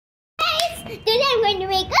Today I'm going to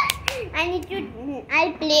make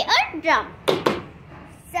I'll play a drum.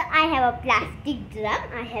 So I have a plastic drum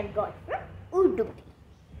I have got from Udupi.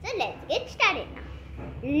 So let's get started now.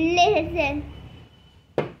 Listen.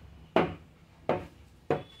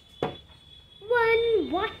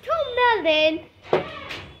 One watermelon.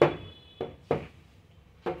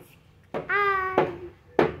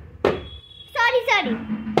 Sorry.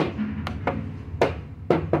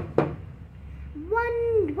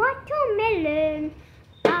 One watermelon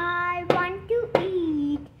I want to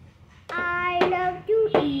eat. I love to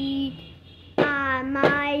eat.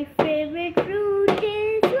 My favorite fruit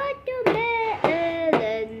is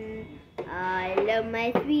watermelon. I love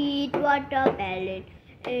my sweet watermelon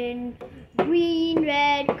in green,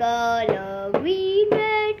 red color. Green,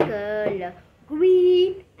 red color.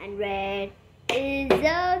 Green and red is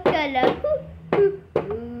the color.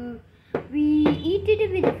 We eat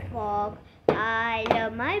it with a fork. I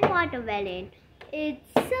love my watermelon.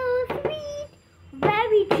 It's so sweet,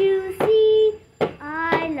 very juicy.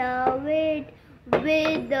 I love it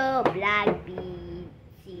with the black bean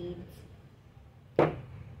seeds.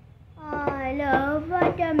 I love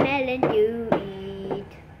watermelon to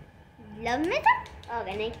eat. Love me too?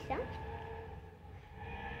 Okay, next song.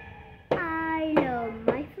 I love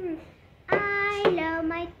my fruit. I love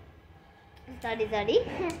my... Sorry.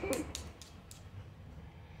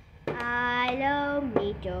 I love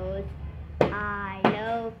meters. I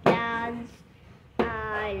love plants.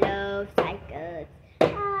 I love cycles.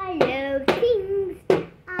 I love things.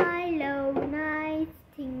 I love nice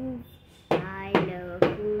things. I love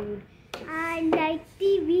food. I like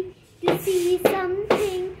TV to see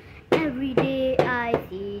something. Every day I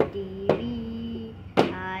see TV.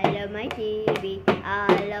 I love my TV.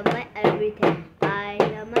 I love my everything. I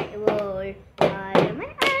love my world. I love my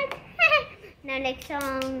earth. Now next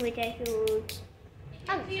song which I should.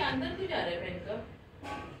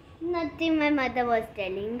 Nothing, my mother was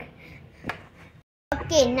telling.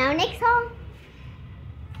 Okay, now next song.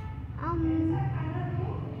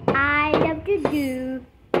 I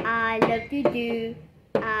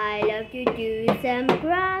love to do some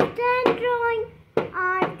craft and drawing.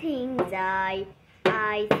 Art things, I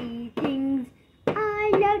see things.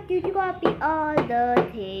 I love to copy all the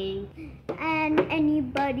things. And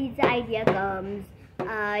anybody's idea comes,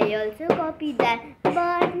 I also copy that,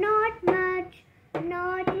 but not much.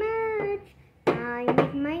 I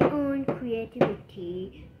make my own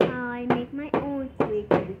creativity. I love to make my own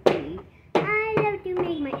creativity. I love to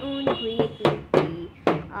make my own creativity.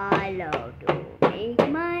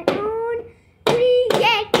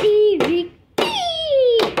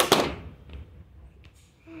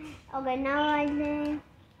 Okay, now I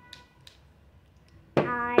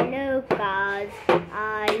love cars.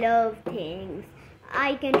 I love things.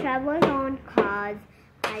 I can travel on cars.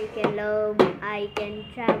 I can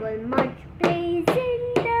travel much place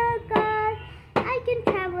in the car. I can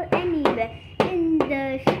travel anywhere in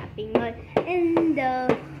the shopping mall, in the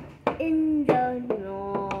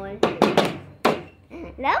mall.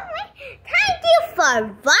 Love me? Thank you for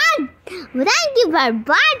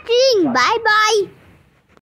watching. Bye bye.